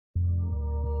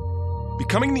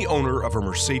Becoming the owner of a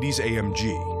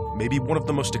Mercedes-AMG may be one of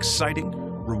the most exciting,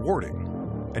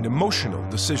 rewarding, and emotional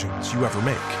decisions you ever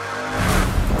make.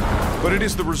 But it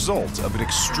is the result of an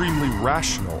extremely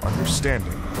rational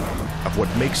understanding of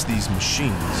what makes these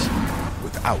machines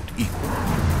without equal.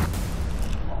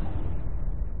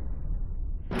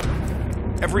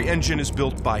 Every engine is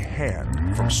built by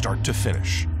hand from start to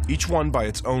finish, each one by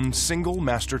its own single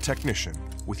master technician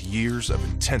with years of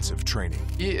intensive training.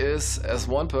 He is, as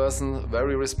one person,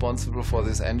 very responsible for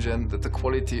this engine, that the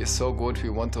quality is so good we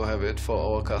want to have it for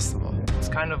our customer. It's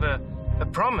kind of a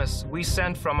promise we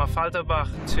sent from a Falterbach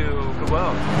to the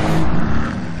world.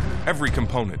 Every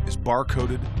component is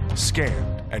barcoded,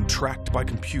 scanned, and tracked by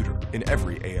computer in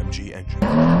every AMG engine.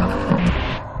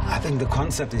 I think the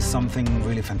concept is something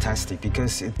really fantastic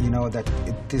because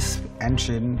this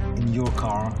engine in your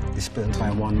car is built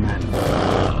by one man.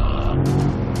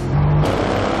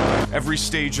 Every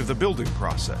stage of the building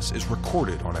process is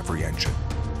recorded on every engine.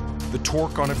 The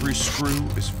torque on every screw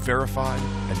is verified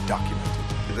and documented.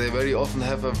 They very often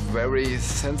have a very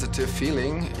sensitive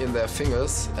feeling in their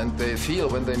fingers, and they feel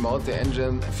when they mount the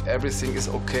engine if everything is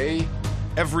okay.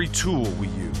 Every tool we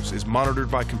use is monitored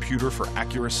by computer for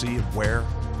accuracy and wear,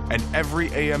 and every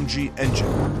AMG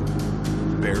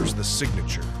engine bears the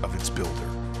signature of its builder.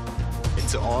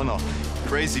 It's an honor,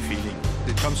 crazy feeling.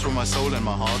 It comes from my soul and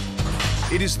my heart.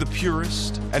 It is the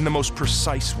purest and the most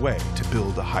precise way to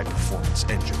build a high-performance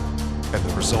engine, and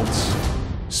the results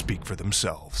speak for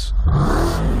themselves.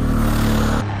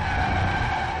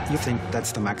 You think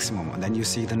that's the maximum, and then you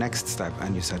see the next step,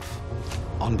 and you said,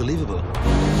 unbelievable.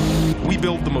 We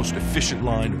build the most efficient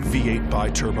line of V8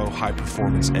 bi-turbo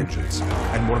high-performance engines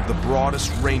and one of the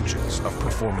broadest ranges of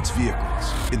performance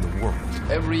vehicles in the world.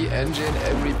 Every engine,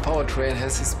 every powertrain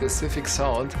has a specific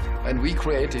sound, and we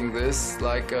creating this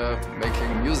like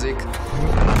making music.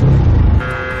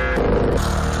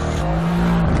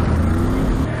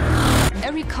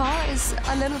 Every car is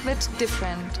a little bit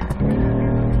different.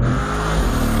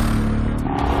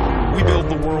 We build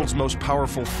the world's most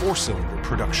powerful four-cylinder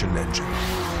production engine,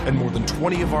 and more than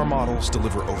 20 of our models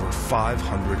deliver over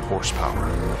 500 horsepower.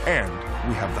 And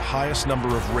we have the highest number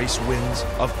of race wins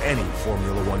of any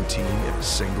Formula One team in a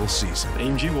single season.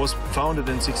 AMG was founded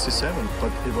in '67,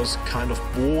 but it was kind of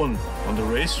born on the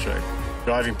racetrack.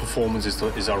 Driving performance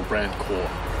is our brand core.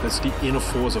 That's the inner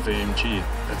force of AMG.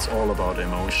 It's all about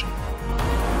emotion.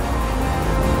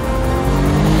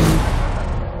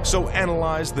 So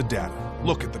analyze the data,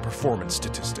 look at the performance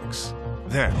statistics,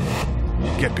 then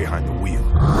get behind the wheel.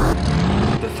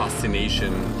 The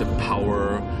fascination, the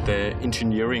power, the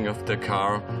engineering of the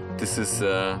car, this is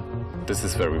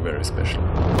very, very special.